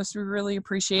talking with us. We really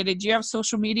appreciate it. Do you have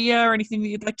social media or anything that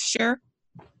you'd like to share?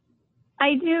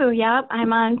 I do. Yep.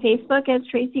 I'm on Facebook as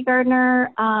Tracy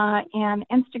Gardner, and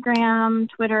Instagram,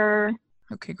 Twitter.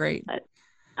 Okay, great. But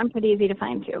I'm pretty easy to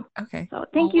find too. Okay. So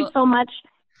thank you so much,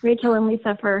 Rachel and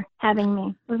Lisa, for having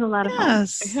me. It was a lot of fun.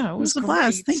 Yes. Yeah, it was a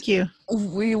blast. Thank you.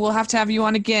 We will have to have you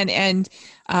on again, and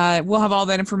we'll have all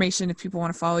that information if people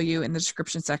want to follow you in the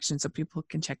description section so people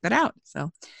can check that out.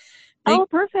 So,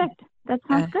 perfect. That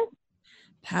sounds good.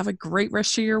 Have a great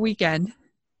rest of your weekend.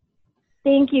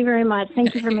 Thank you very much.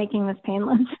 Thank you for making this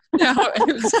painless. No,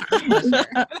 it was our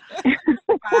pleasure.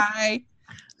 Bye.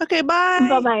 Okay, bye.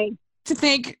 Bye-bye. To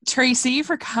thank Tracy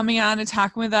for coming on and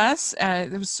talking with us.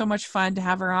 It was so much fun to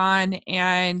have her on,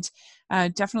 and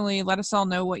definitely let us all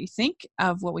know what you think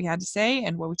of what we had to say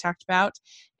and what we talked about.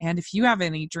 And if you have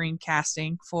any dream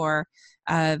casting for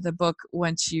the book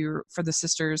for the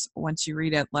sisters, once you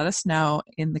read it, let us know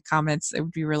in the comments. It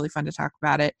would be really fun to talk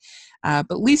about it.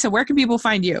 But Lisa, where can people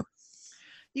find you?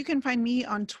 You can find me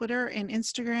on Twitter and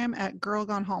Instagram at Girl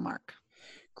Gone Hallmark.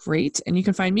 Great. And you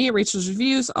can find me at Rachel's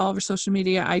Reviews, all over social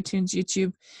media, iTunes,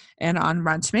 YouTube, and on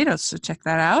Rotten Tomatoes. So check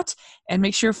that out. And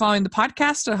make sure you're following the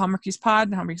podcast at Hallmarkies Pod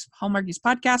and Hallmarkies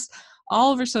Podcast,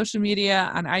 all over social media,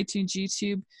 on iTunes,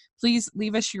 YouTube. Please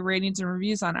leave us your ratings and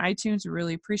reviews on iTunes. We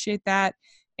really appreciate that.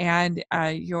 And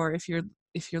if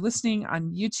you're listening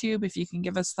on YouTube, if you can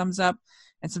give us thumbs up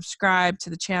and subscribe to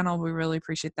the channel, we really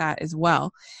appreciate that as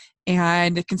well.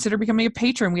 And consider becoming a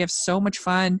patron. We have so much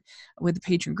fun with the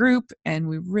patron group, and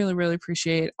we really, really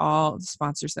appreciate all the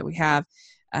sponsors that we have.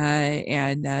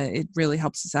 And it really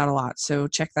helps us out a lot. So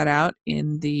check that out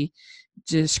in the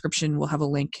description. We'll have a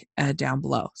link down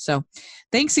below. So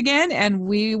thanks again, and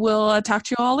we will talk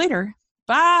to you all later.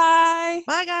 Bye.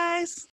 Bye, guys.